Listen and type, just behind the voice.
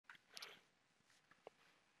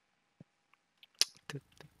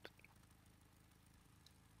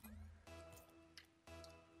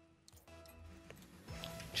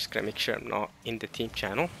Just gonna make sure I'm not in the team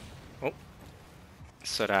channel. Oh,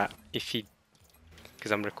 so that if he,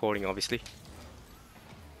 because I'm recording obviously.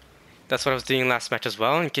 That's what I was doing last match as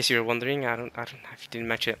well. In case you were wondering, I don't. If you didn't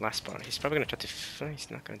mention it last part, he's probably gonna try to. He's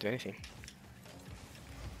not gonna do anything.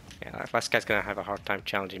 Yeah, that last guy's gonna have a hard time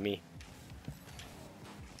challenging me.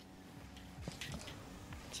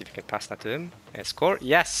 See if we can pass that to him and score.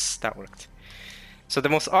 Yes, that worked. So the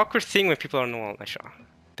most awkward thing when people are on the wall,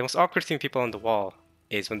 the most awkward thing people on the wall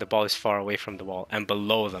is when the ball is far away from the wall and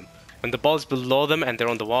below them. When the ball is below them and they're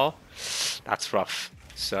on the wall, that's rough.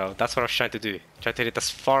 So that's what I was trying to do. Try to hit it as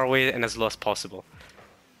far away and as low as possible.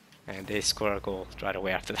 And they score a goal right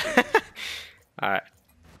away after that. Alright.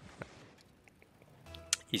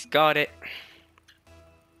 He's got it.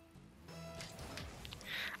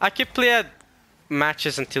 I could play at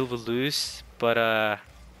matches until we lose, but I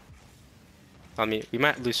mean, we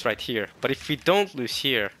might lose right here. But if we don't lose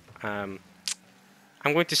here,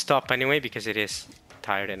 I'm going to stop anyway because it is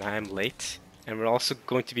tired and I am late. And we're also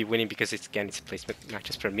going to be winning because it's placement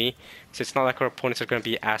matches for me. So it's not like our opponents are going to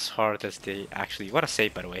be as hard as they actually, what a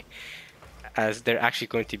save by the way, as they're actually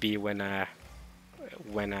going to be when I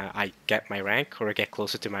get my rank or get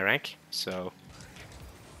closer to my rank. So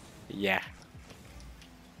yeah.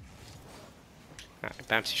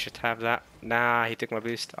 Bamsy should have that. Nah, he took my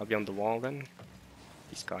boost. I'll be on the wall then.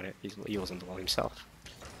 He's got it. He was on the wall himself.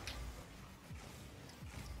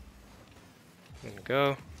 There we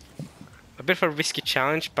go. A bit of a risky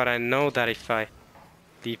challenge, but I know that if I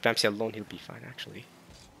leave Bamsy alone, he'll be fine actually.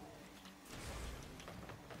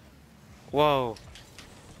 Whoa.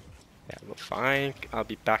 Yeah, we're fine. I'll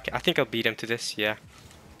be back. I think I'll beat him to this, yeah.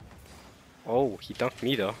 Oh, he dunked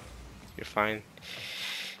me though. You're fine.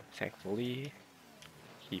 Thankfully.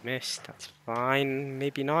 He missed. That's fine.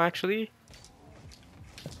 Maybe not actually.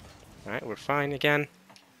 Alright, we're fine again.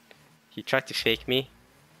 He tried to fake me.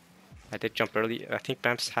 I did jump early. I think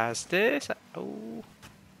Bams has this. Oh.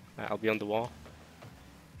 I'll be on the wall.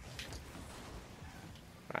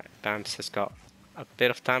 Alright, Bams has got a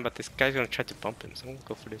bit of time, but this guy's gonna try to bump him, so I'm gonna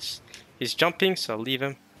go for this. He's jumping, so I'll leave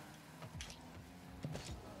him.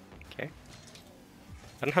 Okay.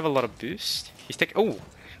 I don't have a lot of boost. He's taking. Oh!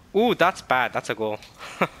 Ooh, that's bad. That's a goal.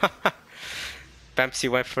 Bamsy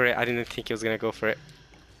went for it. I didn't think he was gonna go for it.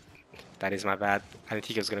 That is my bad. I didn't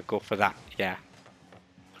think he was gonna go for that. Yeah.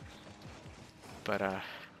 But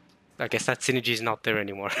I guess that synergy is not there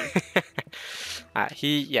anymore.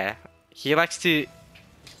 He likes to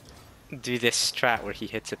do this strat where he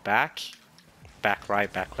hits it back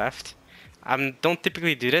right, back left. Don't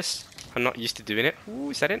typically do this. I'm not used to doing it. Ooh,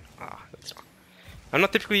 is that it? Ah, that's wrong. I'm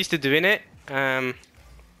not typically used to doing it.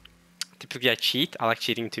 Typically I cheat. I like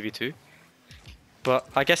cheating 2v2. But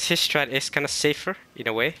I guess his strat is kind of safer in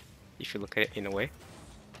a way, if you look at it in a way.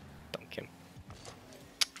 Dunk him.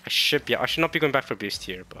 I should not be going back for boost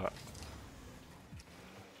here, but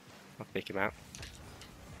I'll take him out.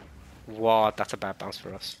 Wow, that's a bad bounce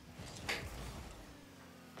for us.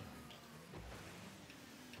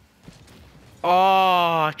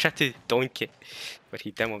 Oh, I tried to doink it, but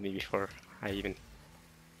he demoed me before I even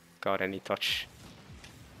got any touch.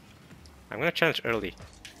 I'm gonna challenge early.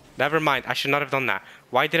 Never mind, I should not have done that.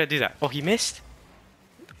 Why did I do that? Oh, he missed?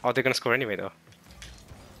 Oh, they're gonna score anyway though.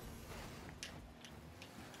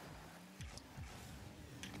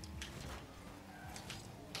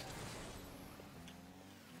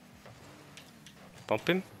 Bump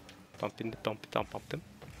him. Bump him.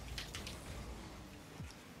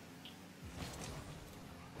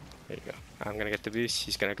 There you go. I'm gonna get the boost.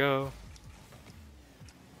 He's gonna go.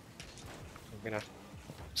 I'm gonna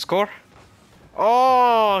score.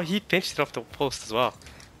 Oh, he pinched it off the post as well.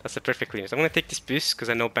 That's the perfect cleaners. I'm gonna take this boost because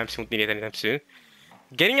I know Bamsy won't need it anytime soon.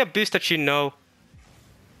 Getting a boost that you know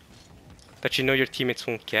your teammates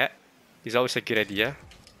won't get is always a good idea.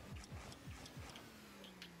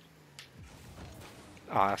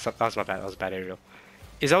 Ah, that was my bad. That was a bad aerial.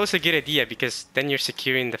 It's always a good idea because then you're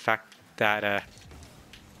securing the fact that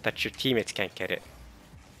that your teammates can't get it.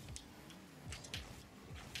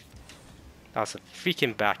 That was a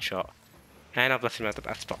freaking bad shot. And I've left him at the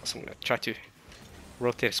bad spot, so I'm gonna try to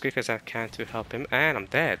rotate as quick as I can to help him. And I'm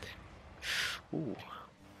dead. Ooh.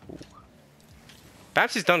 Ooh.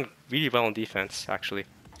 Bamsy's done really well on defense, actually.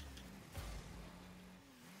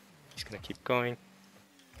 He's gonna keep going.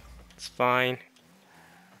 It's fine.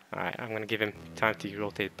 Alright, I'm gonna give him time to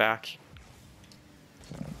rotate back.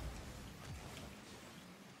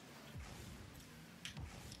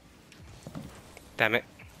 Damn it.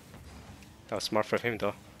 That was smart for him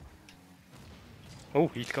though. Oh,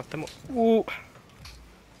 he's got them. Ooh.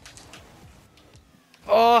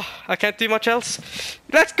 Oh, I can't do much else.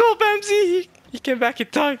 Let's go, Bamsy! He came back in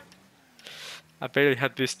time. I barely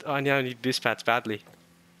had boost. Oh, now I need boost pads badly.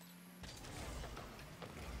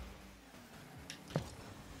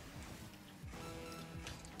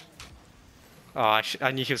 Oh,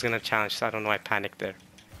 I knew he was gonna challenge, so I don't know why I panicked there.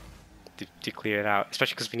 To clear it out,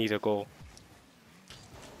 especially because we need a goal.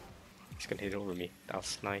 He's gonna hit it over me. That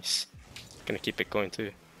was nice. Gonna keep it going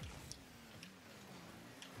too.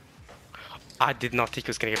 I did not think he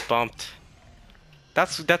was gonna get bumped.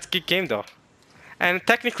 That's a good game though. And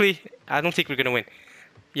technically, I don't think we're gonna win.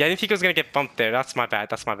 Yeah, I didn't think he was gonna get bumped there. That's my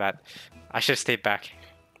bad. That's my bad. I should have stayed back.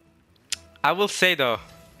 I will say though,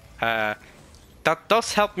 that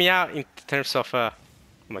does help me out in terms of. Oh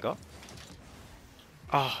my god.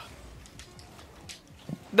 Oh.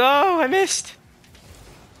 No, I missed.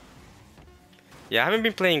 Yeah, I haven't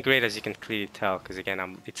been playing great, as you can clearly tell, because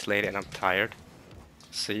again, it's late and I'm tired.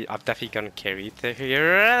 So I've definitely gotten carried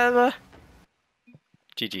here.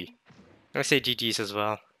 GG. I'm gonna say GG's as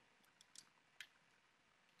well.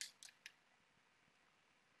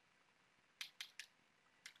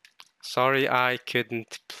 Sorry I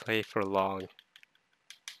couldn't play for long.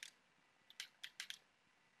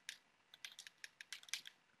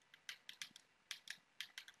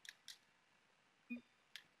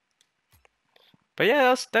 But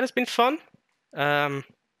yeah, that has been fun. There's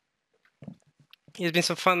been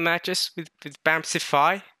some fun matches with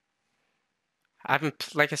Bambsify. I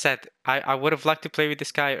haven't, like I said, I would have liked to play with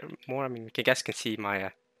this guy more. I mean, you guys can see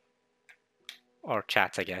my or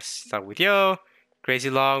chats, I guess. Start with yo,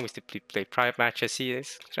 crazy long. We still play private matches. See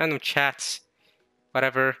this random chats,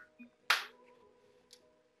 whatever.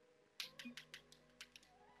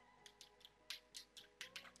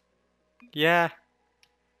 Yeah.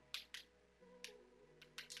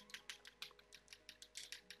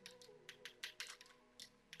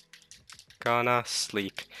 Gonna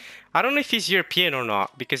sleep. I don't know if he's European or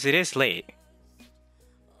not because it is late.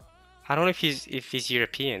 I don't know if he's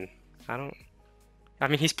European. I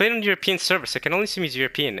mean, he's playing on European server, so I can only assume he's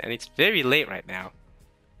European, and it's very late right now.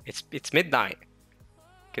 It's midnight.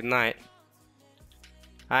 Good night.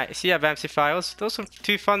 Alright, see ya, Bambsify. Those were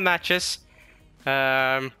 2 fun matches.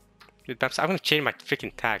 With Bams, I'm gonna change my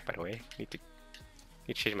freaking tag, by the way. Need to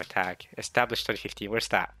change my tag. Established 2015. Where's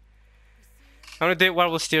that? I'm gonna do it while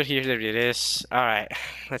we're still here. There it is. Alright,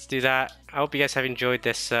 let's do that. I hope you guys have enjoyed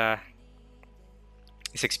this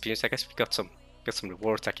this experience. I guess we got some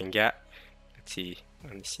rewards I can get. Let's see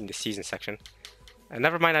in the season section. And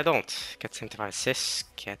never mind, I don't. Get 75 assists,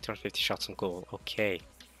 get 250 shots on goal. Okay.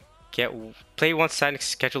 Play one side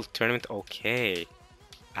scheduled tournament. Okay.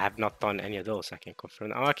 I have not done any of those. I can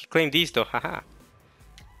confirm. Oh, I can claim these though. Haha.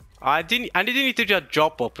 I didn't need to do a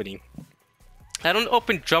job opening. I don't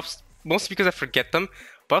open jobs mostly because I forget them,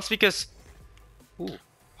 but also because. Ooh.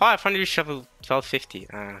 Oh, I finally reached level 1250.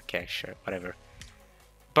 Okay, sure, whatever.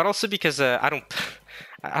 But also because I don't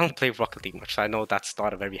play Rocket League much, so I know that's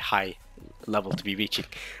not a very high level to be reaching.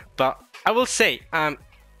 But I will say, well,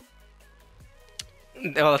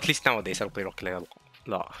 at least nowadays I don't play Rocket League a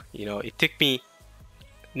lot. You know, it took me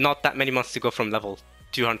not that many months to go from level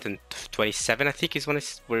 227, I think, is when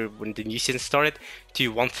the new season started, to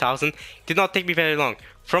 1000. It did not take me very long.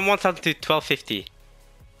 From 1000 to 1250,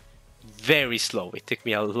 very slow. It took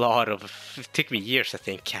me it took me years, I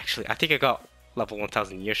think, actually. I think I got level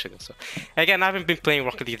 1000 years ago. So again, I haven't been playing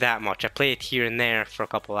Rocket League that much. I play it here and there for a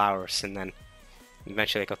couple hours, and then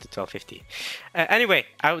eventually I got to 1250. Anyway,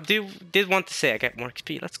 I did want to say I get more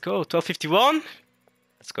XP. Let's go, 1251.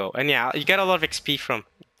 Let's go. And yeah, you get a lot of XP from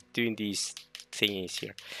doing these thingies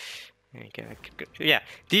here. Okay, yeah,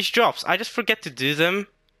 these drops, I just forget to do them,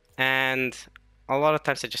 and a lot of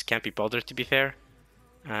times I just can't be bothered, to be fair.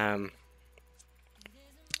 Can't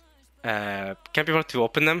be bothered to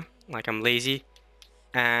open them. Like, I'm lazy,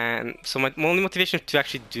 and so my only motivation to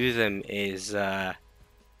actually do them is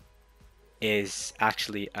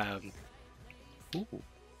actually ooh,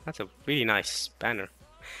 that's a really nice banner.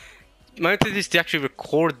 My motivation is to actually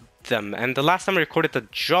record them, and the last time I recorded the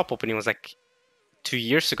job opening was like 2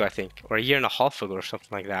 years ago, I think, or a year and a half ago, or something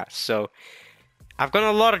like that. So I've gotten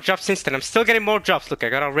a lot of jobs since then. I'm still getting more jobs. Look, I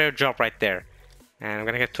got a rare job right there, and I'm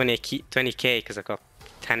gonna get 20k because I got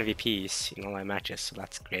 10 VPs in all my matches, so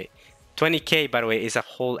that's great. 20k, by the way, is a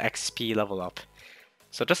whole XP level up.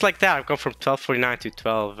 So just like that, I've gone from 1249 to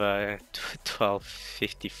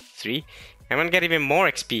 1253. I'm gonna get even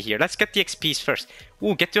more XP here. Let's get the XPs first.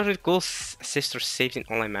 Ooh, get 200 goals, assists, or saves in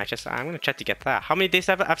online matches. I'm gonna try to get that. How many days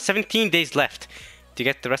do I have? I have 17 days left to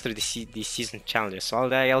get the rest of these season challenges. So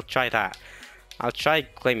I'll try that. I'll try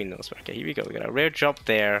claiming those. Okay, here we go. We got a rare job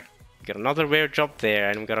there. We got another rare job there,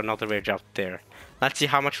 and we got another rare job there. Let's see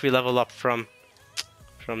how much we level up from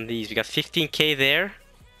from these. We got 15k there.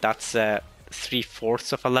 That's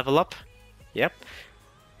 3/4 of a level up. Yep.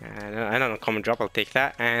 And I don't know, common drop, I'll take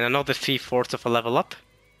that. And another 3/4 of a level up.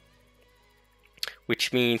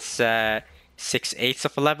 Which means 6/8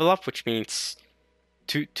 of a level up, which means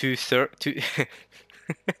two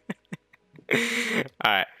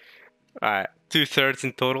Alright. Alright. 2/3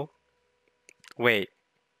 in total. Wait.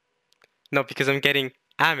 No, because I'm getting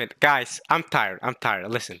guys, I'm tired.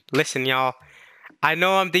 Listen, y'all. I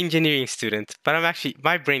know I'm the engineering student, but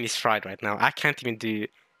my brain is fried right now. I can't even do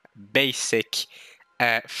basic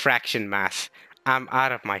fraction math. I'm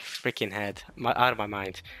out of my freaking head. Out of my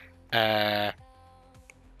mind.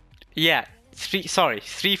 Yeah,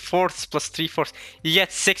 3/4 plus 3/4. You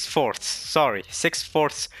get 6/4. Sorry,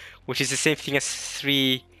 6/4, which is the same thing as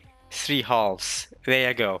three halves. There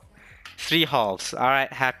you go. 3 halves. All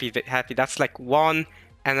right, happy. That's like 1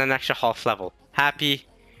 and an extra half level. Happy.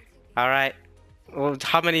 All right. Well,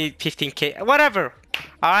 how many 15k? Whatever.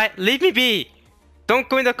 All right, leave me be. Don't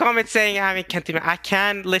go in the comments saying I can't even. I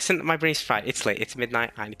can listen. My brain's fried. It's late. It's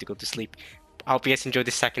midnight. I need to go to sleep. I hope you guys enjoyed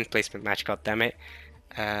the second placement match. God damn it.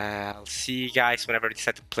 I'll see you guys whenever I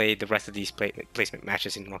decide to play the rest of these placement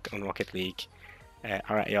matches on Rocket League.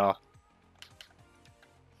 All right, y'all.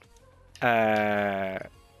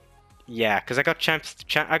 Yeah, because I got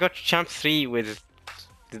champ 3 with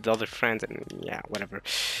the other friends, and yeah, whatever.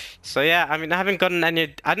 So yeah, I mean, I haven't gotten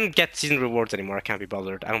any. I don't get season rewards anymore. I can't be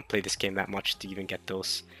bothered. I don't play this game that much to even get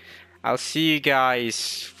those. I'll see you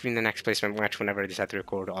guys in the next placement match whenever I decide to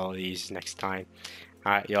record all of these next time.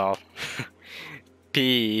 All right, y'all.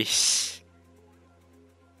 Peace.